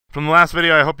From the last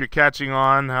video, I hope you're catching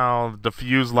on how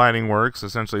diffuse lighting works.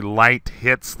 Essentially, light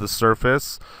hits the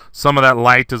surface. Some of that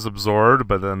light is absorbed,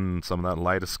 but then some of that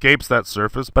light escapes that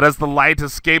surface. But as the light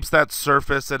escapes that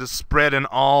surface, it is spread in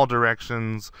all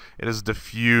directions. It is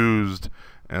diffused,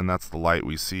 and that's the light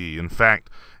we see. In fact,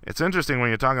 it's interesting when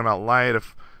you're talking about light.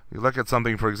 If you look at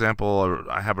something, for example,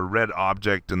 I have a red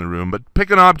object in the room, but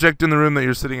pick an object in the room that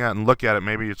you're sitting at and look at it.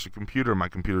 Maybe it's your computer. My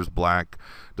computer's black.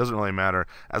 Doesn't really matter.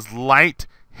 As light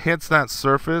hits that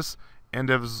surface and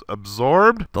is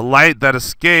absorbed, the light that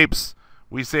escapes,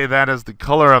 we say that is the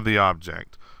color of the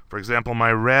object. For example,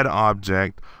 my red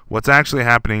object, what's actually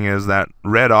happening is that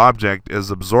red object is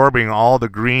absorbing all the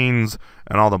greens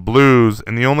and all the blues,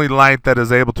 and the only light that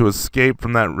is able to escape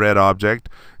from that red object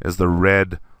is the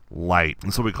red light.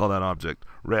 And so we call that object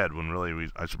red, when really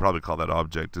I should probably call that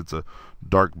object, it's a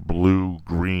dark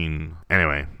blue-green.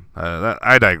 Anyway,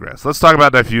 I digress. Let's talk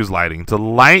about diffuse lighting. To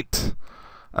light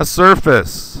a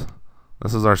surface.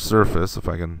 This is our surface, if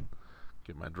I can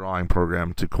get my drawing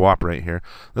program to cooperate here.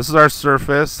 This is our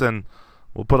surface, and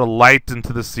we'll put a light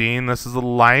into the scene. This is a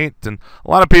light, and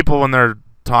a lot of people, when they're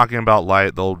talking about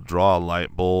light, they'll draw a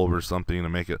light bulb or something to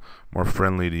make it more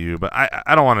friendly to you. But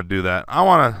I don't want to do that.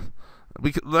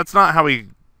 That's not how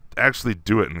we actually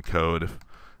do it in code.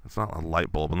 It's not a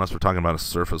light bulb unless we're talking about a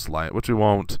surface light, which we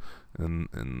won't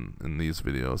in these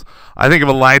videos. I think of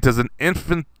a light as an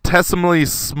infinitesimally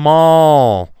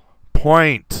small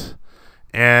point.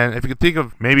 And if you could think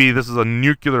of, maybe this is a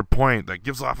nuclear point that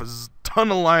gives off a ton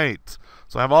of light.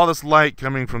 So I have all this light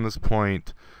coming from this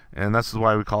point, and this is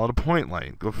why we call it a point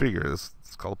light. Go figure. It's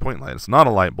called a point light. It's not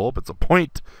a light bulb. It's a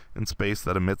point in space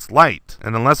that emits light.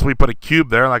 And unless we put a cube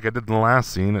there, like I did in the last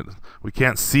scene, we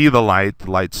can't see the light. The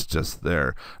light's just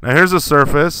there. Now here's a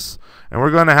surface, and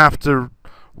we're going to have to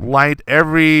light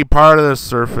every part of the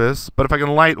surface. But if I can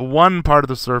light one part of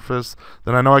the surface,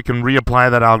 then I know I can reapply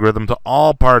that algorithm to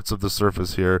all parts of the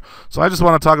surface here. So I just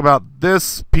want to talk about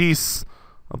this piece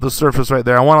of the surface right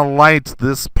there. I want to light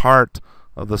this part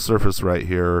of the surface right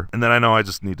here, and then I know I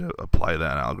just need to apply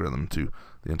that algorithm to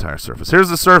the entire surface. Here's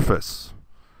the surface.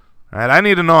 All right, I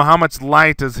need to know how much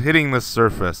light is hitting this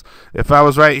surface. If I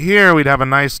was right here, we'd have a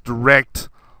nice direct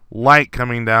light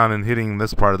coming down and hitting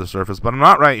this part of the surface, but I'm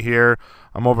not right here.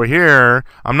 I'm over here.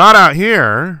 I'm not out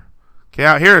here. Okay,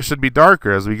 out here it should be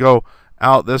darker. As we go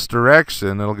out this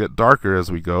direction, it'll get darker as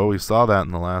we go. We saw that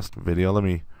in the last video. Let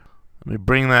me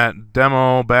bring that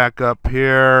demo back up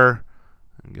here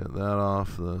and get that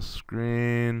off the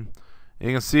screen.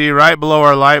 You can see right below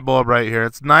our light bulb right here,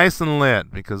 it's nice and lit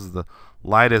because the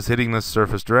light is hitting this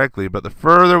surface directly. But the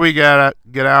further we get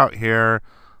out here,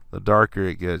 the darker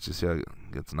it gets. You see how it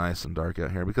gets nice and dark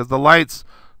out here because the light's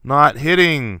not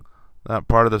hitting that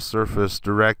part of the surface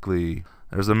directly.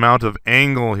 There's an amount of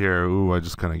angle here. Ooh, I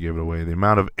just kind of gave it away. The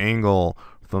amount of angle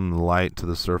from the light to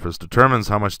the surface determines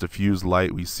how much diffused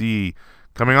light we see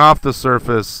coming off the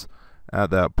surface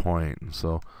at that point.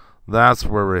 So that's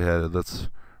where we're headed. Let's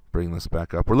bring this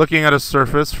back up. We're looking at a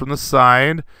surface from the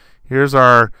side. Here's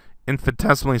our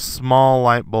infinitesimally small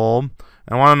light bulb.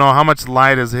 I want to know how much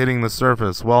light is hitting the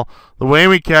surface. Well, the way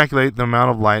we calculate the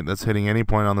amount of light that's hitting any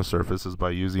point on the surface is by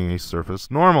using a surface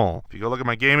normal. If you go look at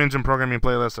my game engine programming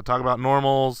playlist, I talk about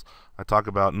normals. I talk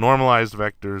about normalized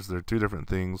vectors. They're two different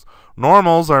things.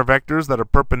 Normals are vectors that are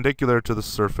perpendicular to the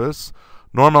surface.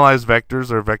 Normalized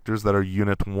vectors are vectors that are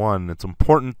unit one. It's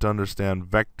important to understand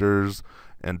vectors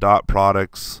and dot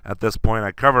products. At this point,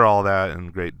 I cover all that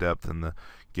in great depth in the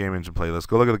game engine playlist.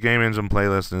 Go look at the game engine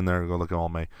playlist in there. Go look at all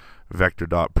my vector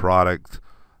dot product,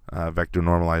 vector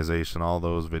normalization, all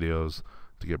those videos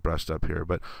to get brushed up here.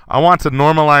 But I want to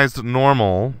normalize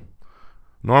normal.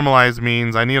 Normalize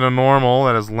means I need a normal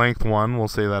that is length 1. We'll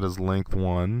say that is length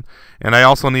 1. And I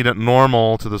also need it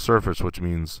normal to the surface, which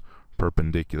means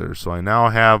perpendicular. So I now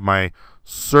have my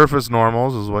surface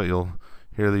normals, is what you'll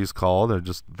hear these called. They're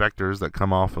just vectors that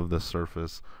come off of the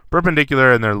surface,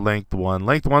 perpendicular, and they're length 1.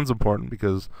 Length 1 is important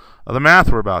because of the math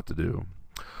we're about to do.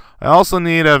 I also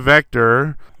need a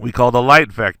vector we call the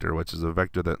light vector, which is a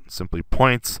vector that simply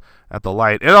points at the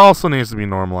light. It also needs to be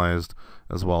normalized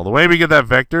as well. The way we get that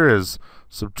vector is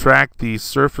subtract the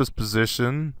surface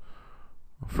position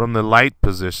from the light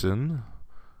position.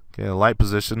 Okay, the light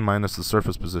position minus the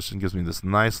surface position gives me this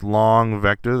nice long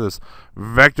vector, this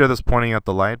vector that's pointing at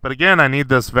the light. But again, I need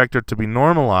this vector to be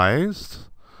normalized.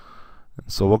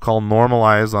 So we'll call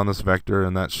normalize on this vector,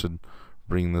 and that should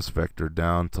bring this vector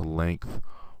down to length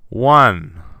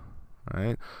 1.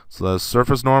 Right? So the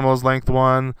surface normal is length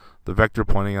 1. The vector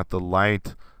pointing at the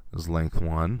light is length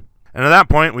 1. And at that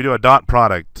point, we do a dot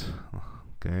product.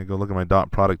 Okay, go look at my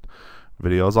dot product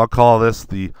videos. I'll call this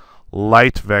the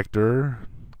light vector.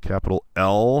 capital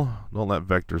L. Don't let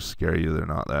vectors scare you. They're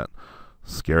not that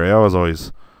scary. I was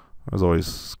always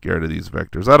scared of these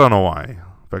vectors. I don't know why.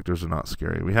 Vectors are not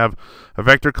scary. We have a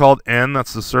vector called N.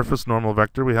 That's the surface normal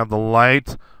vector. We have the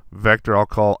light vector I'll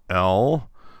call L.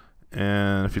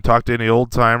 And if you talk to any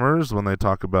old timers, when they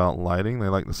talk about lighting, they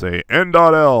like to say N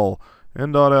dot L,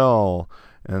 N dot L.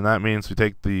 And that means we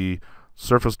take the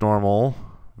surface normal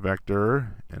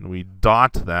vector and we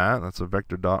dot that. That's a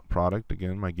vector dot product.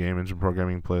 Again, my game engine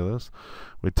programming playlist.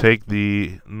 We take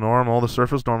the normal, the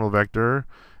surface normal vector,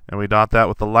 and we dot that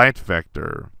with the light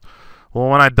vector. Well,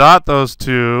 when I dot those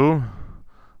two,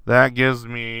 that gives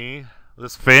me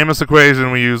this famous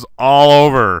equation we use all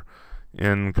over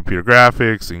in computer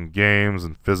graphics, in games,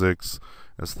 and physics.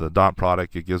 It's the dot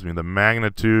product. It gives me the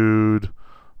magnitude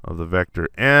of the vector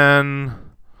n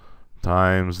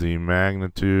times the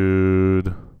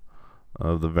magnitude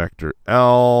of the vector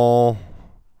L.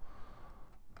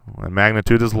 My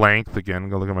magnitude is length. Again,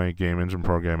 go look at my game engine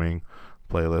programming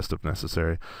playlist if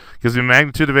necessary. Gives me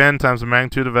magnitude of n times the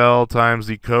magnitude of L times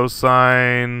the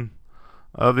cosine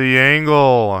of the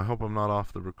angle. I hope I'm not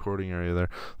off the recording area there.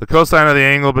 The cosine of the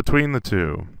angle between the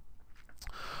two.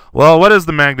 Well, what is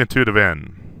the magnitude of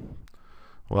n?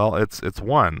 Well, it's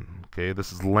 1. Okay,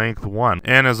 this is length 1.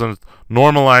 N is a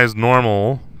normalized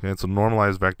normal. Okay, it's a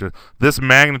normalized vector. This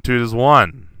magnitude is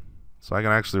 1. So I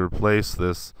can actually replace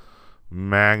this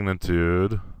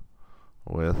magnitude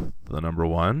with the number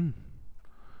 1.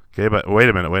 Okay, but wait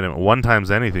a minute. 1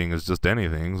 times anything is just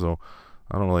anything, so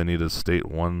I don't really need to state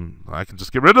 1. I can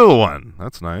just get rid of the 1.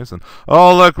 That's nice. And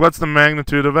oh, look, what's the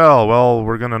magnitude of L? Well,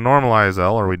 we're going to normalize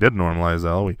L, or we did normalize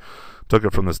L. We took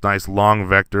it from this nice long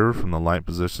vector from the light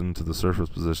position to the surface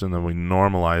position, then we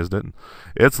normalized it.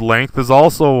 Its length is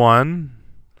also 1.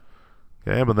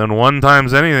 Okay, but then 1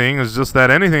 times anything is just that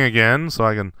anything again, so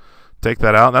I can take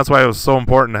that out. That's why it was so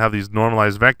important to have these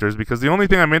normalized vectors, because the only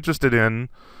thing I'm interested in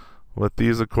with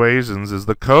these equations is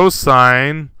the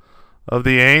cosine of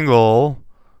the angle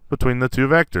between the two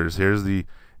vectors. Here's the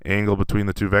angle between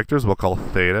the two vectors. We'll call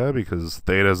theta, because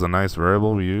theta is a nice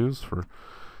variable we use for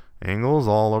angles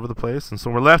all over the place. And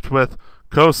so we're left with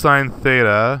cosine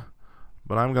theta,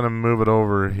 but I'm going to move it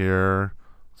over here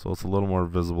so it's a little more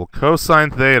visible. Cosine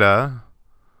theta,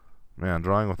 man,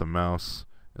 drawing with a mouse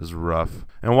is rough.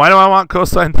 And why do I want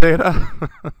cosine theta?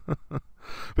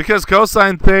 Because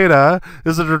cosine theta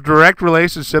is a direct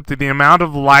relationship to the amount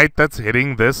of light that's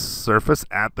hitting this surface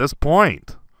at this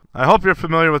point. I hope you're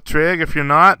familiar with trig. If you're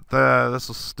not, this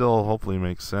will still hopefully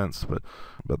make sense. But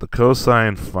the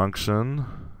cosine function,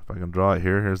 if I can draw it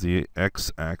here, here's the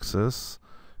x-axis,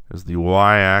 here's the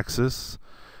y-axis,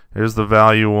 here's the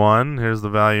value 1, here's the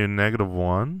value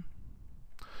 -1.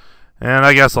 And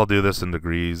I guess I'll do this in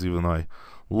degrees, even though I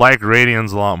like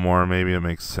radians a lot more. Maybe it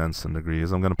makes sense in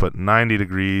degrees. I'm going to put 90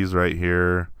 degrees right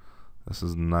here. This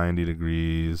is 90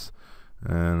 degrees.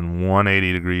 And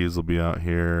 180 degrees will be out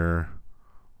here.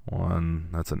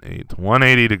 That's an 8.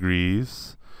 180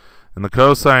 degrees. And the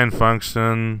cosine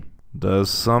function does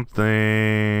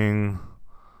something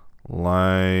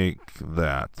like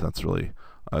that. That's really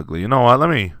ugly. You know what? Let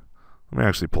me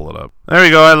actually pull it up. There we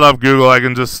go. I love Google. I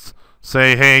can just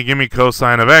say, hey, give me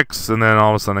cosine of x, and then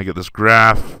all of a sudden I get this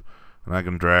graph, and I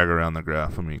can drag around the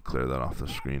graph. Let me clear that off the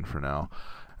screen for now.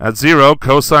 At 0,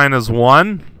 cosine is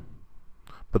 1,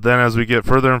 but then as we get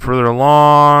further and further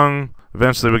along,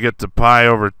 eventually we get to pi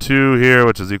over 2 here,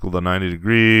 which is equal to 90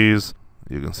 degrees.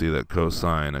 You can see that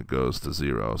cosine, it goes to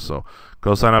 0. So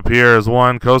cosine up here is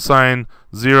 1, cosine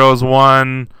 0 is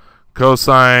 1,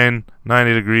 cosine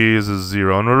 90 degrees is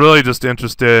 0. And we're really just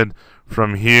interested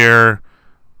from here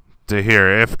to here.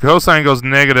 If cosine goes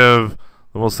negative,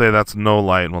 then we'll say that's no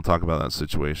light, and we'll talk about that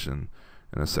situation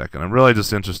in a second. I'm really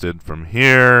just interested from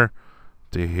here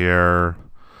to here.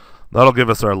 That'll give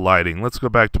us our lighting. Let's go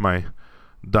back to my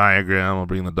diagram. I'll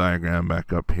bring the diagram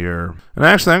back up here. And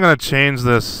actually, I'm going to change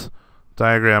this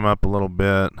diagram up a little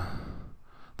bit.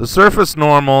 The surface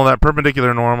normal, that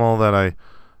perpendicular normal that I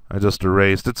just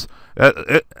erased,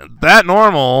 that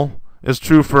normal is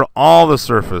true for all the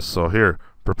surface. So here,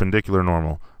 perpendicular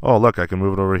normal. Oh, look, I can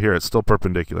move it over here. It's still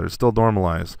perpendicular. It's still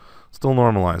normalized. Still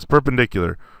normalized.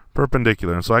 Perpendicular.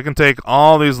 Perpendicular. And so I can take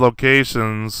all these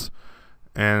locations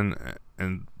and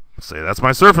say that's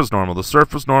my surface normal. The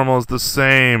surface normal is the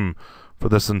same for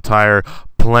this entire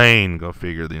plane. Go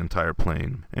figure, the entire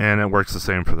plane. And it works the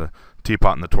same for the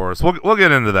teapot and the torus. We'll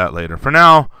get into that later. For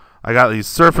now, I got these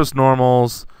surface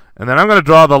normals, and then I'm going to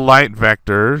draw the light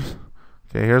vectors.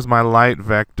 Okay, here's my light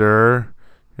vector.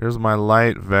 Here's my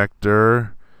light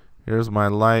vector. Here's my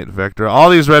light vector.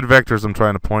 All these red vectors I'm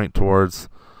trying to point towards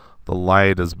the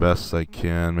light as best I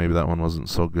can. Maybe that one wasn't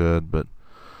so good, but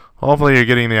hopefully you're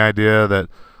getting the idea that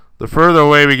the further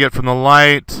away we get from the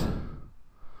light,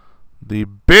 the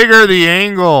bigger the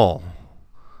angle.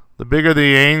 The bigger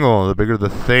the angle, the bigger the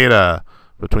theta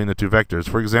between the two vectors.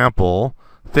 For example,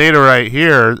 theta right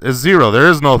here is 0. There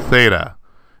is no theta.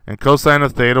 And cosine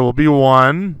of theta will be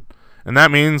 1. And that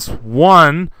means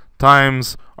 1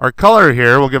 times our color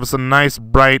here will give us a nice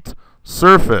bright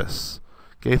surface.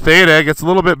 Okay, theta gets a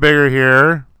little bit bigger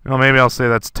here. Maybe I'll say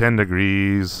that's 10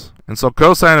 degrees. And so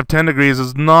cosine of 10 degrees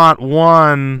is not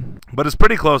 1, but it's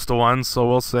pretty close to 1, so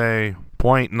we'll say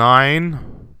 0.9.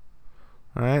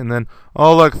 All right, and then,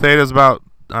 oh look, theta is about,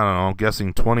 I don't know, I'm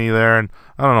guessing 20 there. And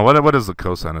I don't know, what is the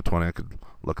cosine of 20? I could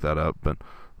look that up, but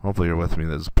hopefully you're with me.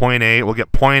 This is 0.8. We'll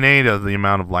get 0.8 of the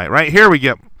amount of light. Right here we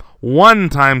get 1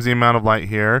 times the amount of light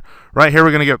here. Right here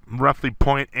we're going to get roughly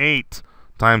 0.8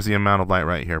 times the amount of light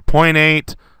right here.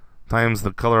 0.8 times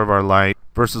the color of our light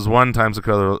versus 1 times the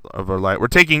color of our light. We're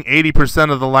taking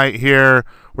 80% of the light here.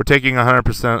 We're taking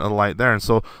 100% of the light there. And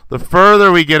so the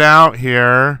further we get out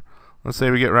here, let's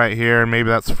say we get right here, maybe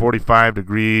that's 45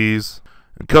 degrees.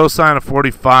 And cosine of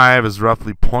 45 is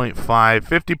roughly 0.5,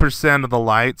 50% of the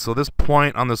light. So this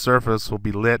point on the surface will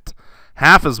be lit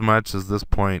half as much as this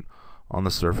point on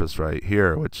the surface right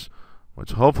here, which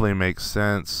hopefully makes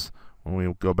sense when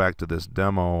we go back to this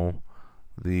demo.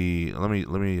 Let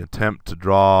me attempt to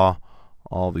draw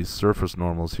all these surface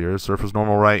normals here. Surface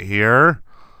normal right here.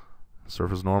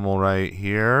 Surface normal right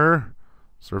here.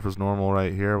 Surface normal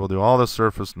right here. We'll do all the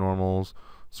surface normals.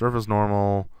 Surface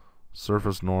normal,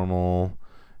 surface normal.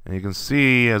 And you can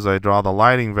see as I draw the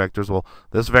lighting vectors, well,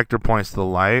 this vector points to the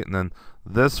light, and then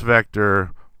this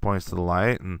vector points to the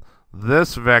light, and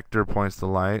this vector points to the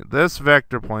light. This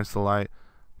vector points to the light,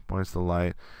 points to the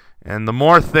light. And the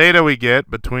more theta we get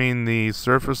between the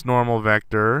surface normal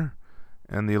vector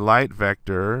and the light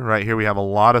vector, right here we have a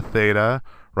lot of theta.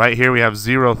 Right here we have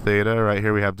 0 theta. Right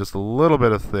here we have just a little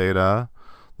bit of theta.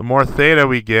 The more theta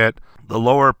we get, the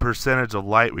lower percentage of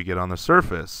light we get on the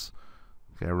surface.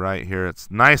 Okay, right here it's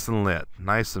nice and lit,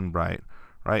 nice and bright.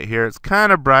 Right here it's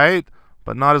kind of bright,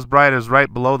 but not as bright as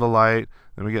right below the light.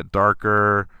 Then we get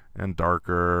darker and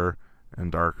darker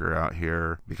and darker out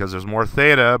here because there's more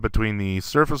theta between the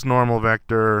surface normal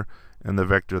vector and the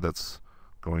vector that's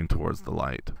going towards the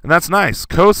light. And that's nice.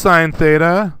 Cosine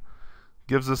theta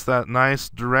gives us that nice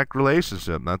direct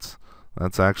relationship.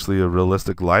 That's actually a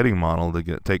realistic lighting model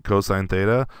to take cosine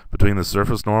theta between the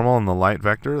surface normal and the light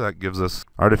vector. That gives us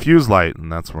our diffuse light, and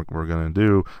that's what we're going to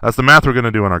do. That's the math we're going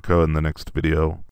to do in our code in the next video.